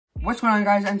What's going on,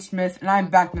 guys? I'm Smith, and I'm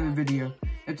back with another video.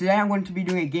 And today I'm going to be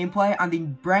doing a gameplay on the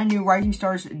brand new Rising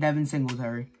Stars Devin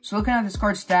Singletary. So looking at this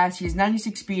card's stats, he has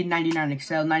 96 speed, 99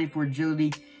 excel, 94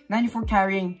 agility, 94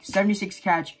 carrying, 76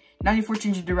 catch, 94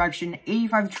 change of direction,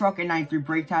 85 truck, and 93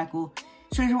 break tackle.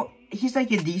 So he's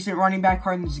like a decent running back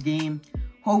card in this game.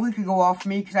 Hopefully he could go off for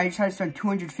me because I just had to spend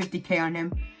 250k on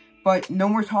him. But no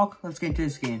more talk, let's get into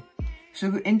this game.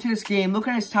 So into this game, look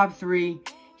at his top three.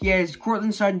 He has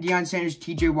Cortland Sutton, Deion Sanders,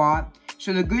 TJ Watt.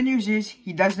 So the good news is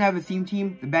he doesn't have a theme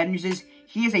team. The bad news is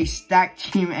he has a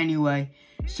stacked team anyway.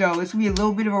 So this will be a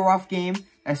little bit of a rough game.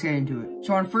 Let's get into it.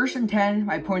 So on 1st and 10,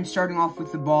 my opponent's starting off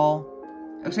with the ball.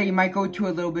 Looks like he might go to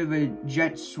a little bit of a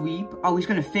jet sweep. Oh, he's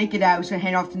going to fake it out. He's going to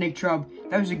hand off to Nick Chubb.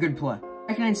 That was a good play.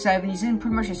 2nd and 7, he's in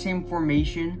pretty much the same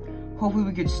formation. Hopefully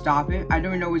we could stop it. I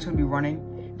don't even know what he's going to be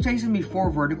running. Looks like he's going to be 4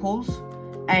 verticals.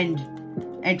 And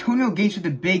Antonio Gates with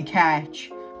a big catch.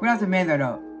 We're going to have to man that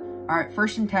up. Alright,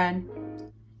 1st and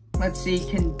 10. Let's see,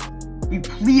 can we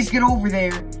please get over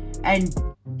there? And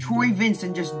Troy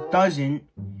Vincent just doesn't.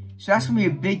 So that's going to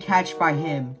be a big catch by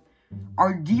him.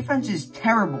 Our defense is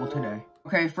terrible today.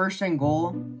 Okay, 1st and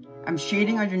goal. I'm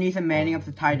shading underneath and manning up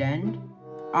the tight end.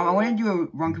 I want to do a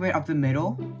run commit up the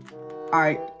middle.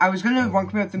 Alright, I was going to run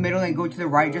commit up the middle and go to the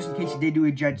right just in case he did do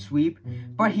a jet sweep.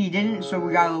 But he didn't, so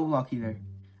we got a little lucky there.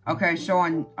 Okay, so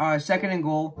on 2nd and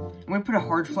goal, I'm going to put a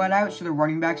hard flat out so the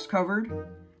running back's covered.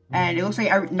 And it looks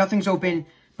like nothing's open.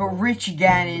 But Rich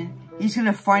Gannon, he's going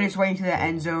to find his way into the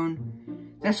end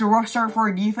zone. That's a rough start for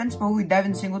our defense, but hopefully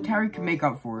Devin Singletary can make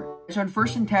up for it. So on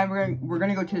 1st and 10, we're going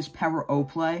to go to this power O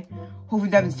play. Hopefully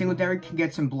Devin Singletary can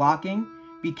get some blocking.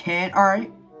 We can't.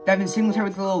 Alright. Devin Singletary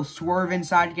with a little swerve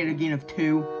inside to get a gain of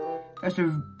 2. That's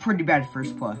a pretty bad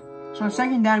first play. So on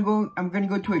 2nd down, I'm going to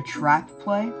go to a trap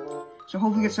play. So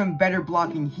hopefully get some better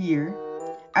blocking here.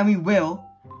 And we will.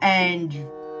 And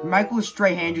Michael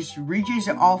Strahan just reaches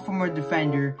it off from our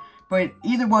defender. But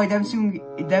either way,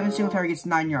 Devin Singletary gets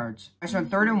 9 yards. So on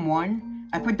 3rd and 1,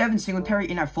 I put Devin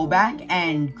Singletary in at fullback.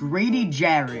 And Grady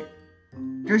Jarrett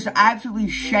just absolutely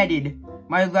shedded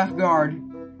my left guard.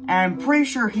 And I'm pretty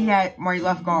sure he had my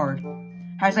left guard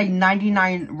has like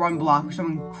 99 run block or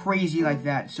something crazy like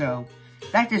that. So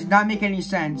that does not make any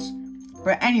sense.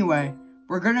 But anyway,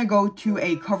 we're going to go to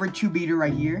a cover 2 beater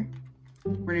right here.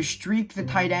 We're going to streak the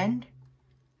tight end.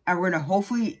 And we're going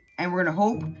to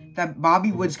hope that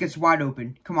Bobby Woods gets wide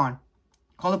open. Come on.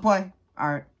 Call the play.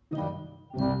 Alright.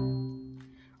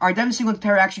 Alright, Devin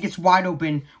Singletary actually gets wide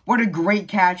open. What a great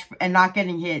catch and not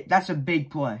getting hit. That's a big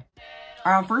play.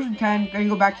 Alright, on 1st and 10, going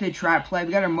to go back to the trap play.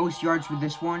 We got our most yards with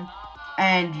this one.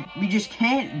 And we just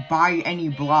can't buy any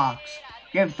blocks.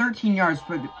 We have 13 yards,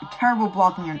 but terrible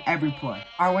blocking on every play.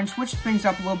 Alright, we're going to switch things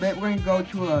up a little bit. We're going to go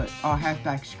to a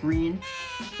halfback screen.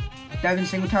 Devin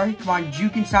Singletary, come on,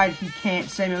 juke inside. He can't.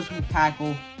 Samuels with the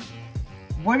tackle.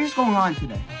 What is going on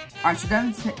today? Alright, so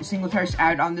Devin Singletary's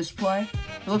out on this play.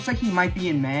 It looks like he might be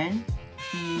in man.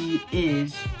 He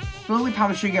is. So Logan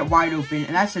Thomas should get wide open,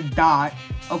 and that's a dot.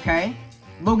 Okay.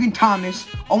 Logan Thomas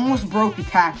almost broke the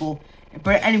tackle.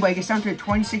 But anyway, gets down to the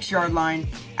 26-yard line.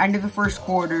 End of the 1st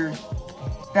quarter.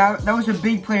 That was a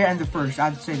big play to end the 1st, I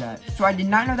have to say that. So I did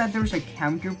not know that there was a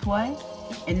counter play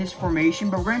in this formation,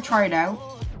 but we're going to try it out.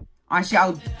 Honestly,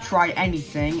 I'll try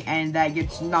anything, and that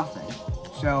gets nothing.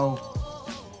 So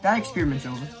that experiment's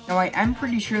over. Now, I am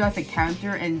pretty sure that the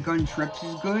counter and gun trips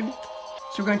is good.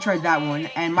 So we're going to try that one,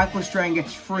 and Michael Strahan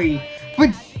gets free.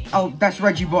 But, oh, that's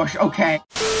Reggie Bush, okay.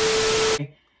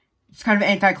 It's kind of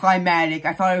anticlimactic.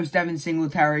 I thought it was Devin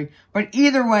Singletary. But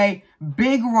either way,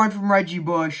 big run from Reggie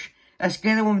Bush. Let's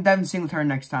get the one with Devin Singletary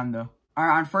next time, though.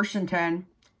 Alright, on 1st and 10.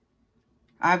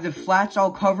 I have the flats all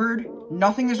covered.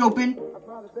 Nothing is open.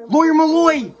 Lawyer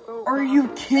Malloy! Are you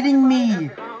kidding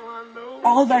me?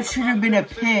 Oh, that should have been a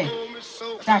pick.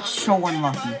 That's so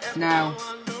unlucky. Now,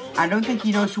 I don't think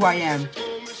he knows who I am.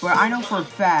 But I know for a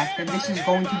fact that this is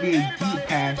going to be a deep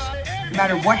pass. No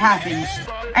matter what happens.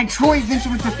 And Troy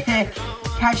Vincent with the pick.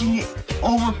 Catching it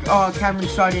over Cameron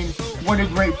Sutton. What a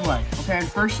great play. Okay, on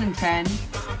 1st and 10.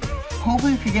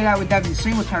 Hopefully we can get out with Devin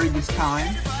Singletary this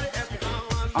time.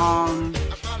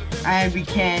 And we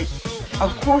can't.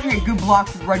 Of course we get good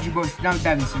blocks with Reggie Bush, not with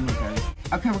Devin Singletary.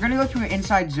 Okay, we're going to go to an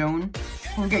inside zone.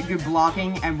 We'll get good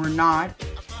blocking, and we're not.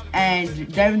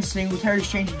 And Devin Singletary's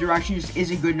change of direction just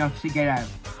isn't good enough to get out.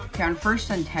 Okay, on 1st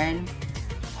and 10,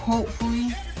 hopefully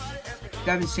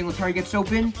Devin Singletary gets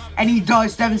open. And he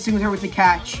does. Devin Singletary with the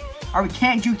catch. Alright, we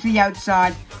can't juke to the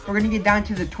outside. We're going to get down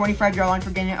to the 25-yard line for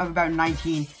getting of about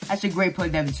 19. That's a great play,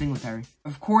 Devin Singletary.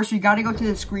 Of course, we got to go to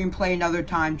the screen play another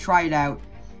time. Try it out.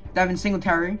 Devin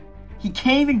Singletary. He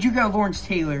can't even juke out Lawrence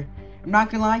Taylor. I'm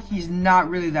not going to lie, he's not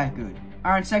really that good.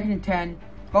 Alright, 2nd and 10.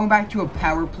 Going back to a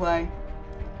power play.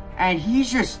 And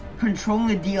he's just controlling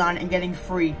the D-line and getting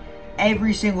free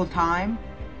every single time.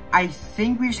 I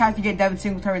think we just have to get Devin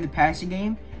Singletary in the passing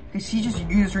game because he's just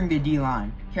using the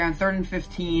D-line. Okay, on 3rd and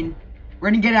 15. We're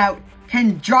going to get out.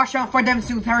 Can Josh Allen find Devin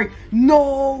Singletary?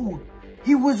 No!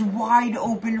 He was wide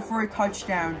open for a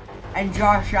touchdown, and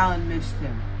Josh Allen missed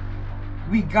him.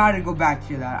 We got to go back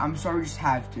to that. I'm sorry, we just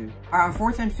have to. All right, on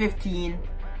 4th and 15,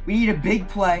 we need a big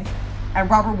play, and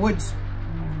Robert Woods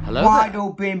wide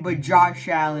open, but Josh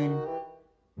Allen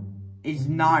is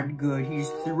not good. He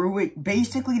just threw it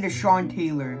basically to Sean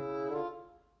Taylor.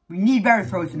 We need better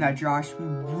throws than that, Josh. We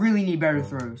really need better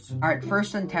throws. All right,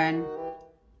 1st and 10.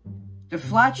 The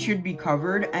flat should be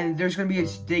covered, and there's going to be a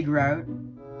dig route.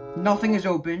 Nothing is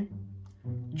open.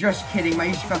 Just kidding. My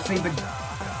used to fell asleep, but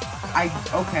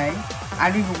okay. I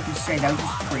don't even know what to say. That was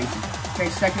just crazy. Okay,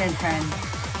 2nd and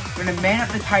 10. We're going to man up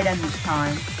the tight end this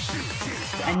time.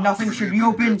 And nothing should be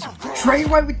open. Trey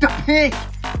White with the pick.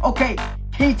 Okay,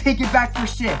 can he take it back for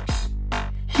 6?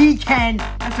 He can.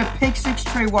 That's a pick 6,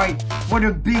 Trey White. What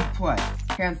a big play.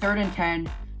 Okay, on 3rd and 10.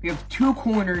 We have 2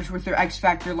 corners with their X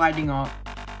Factor lighting up.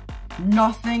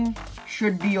 Nothing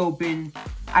should be open.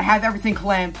 I have everything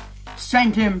clamped.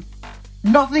 Send him.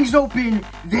 Nothing's open.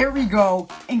 There we go.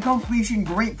 Incompletion.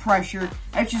 Great pressure.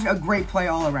 That's just a great play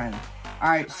all around.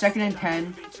 Alright, 2nd and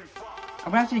 10.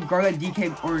 I'm going to have to guard that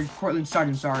DK or Cortland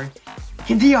Sutton, sorry.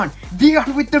 Can Dion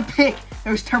with the pick.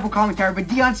 That was terrible commentary, but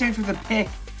Deion Sanders with the pick.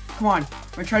 Come on.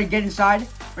 We're going to try to get inside.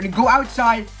 We're going to go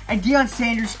outside, and Deion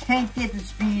Sanders can't get the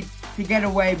speed to get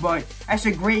away, but that's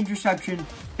a great interception.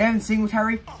 Devin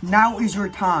Singletary, now is your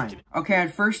time. Okay, on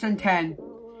 1st and 10,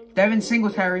 Devin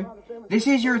Singletary, this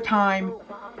is your time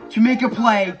to make a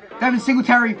play. Devin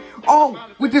Singletary, oh,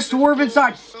 with the swerve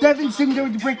inside. Devin Singletary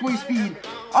with the breakaway speed.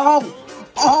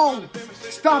 Oh,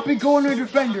 stop it, go under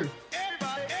defender.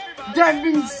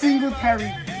 Devin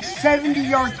Singletary,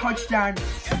 70-yard touchdown.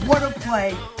 What a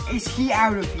play. Is he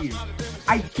out of here?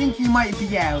 I think he might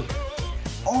be out.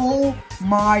 Oh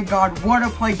my God, what a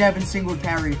play, Devin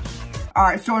Singletary.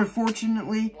 Alright, so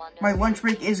unfortunately, my lunch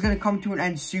break is going to come to an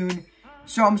end soon.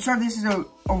 So I'm sorry this is a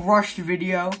rushed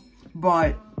video,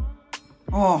 but,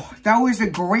 oh, that was a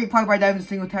great play by Devin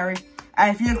Singletary.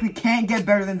 And I feel like we can't get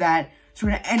better than that. So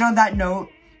we're going to end on that note.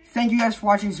 Thank you guys for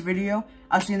watching this video.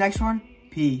 I'll see you in the next one.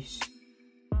 Peace.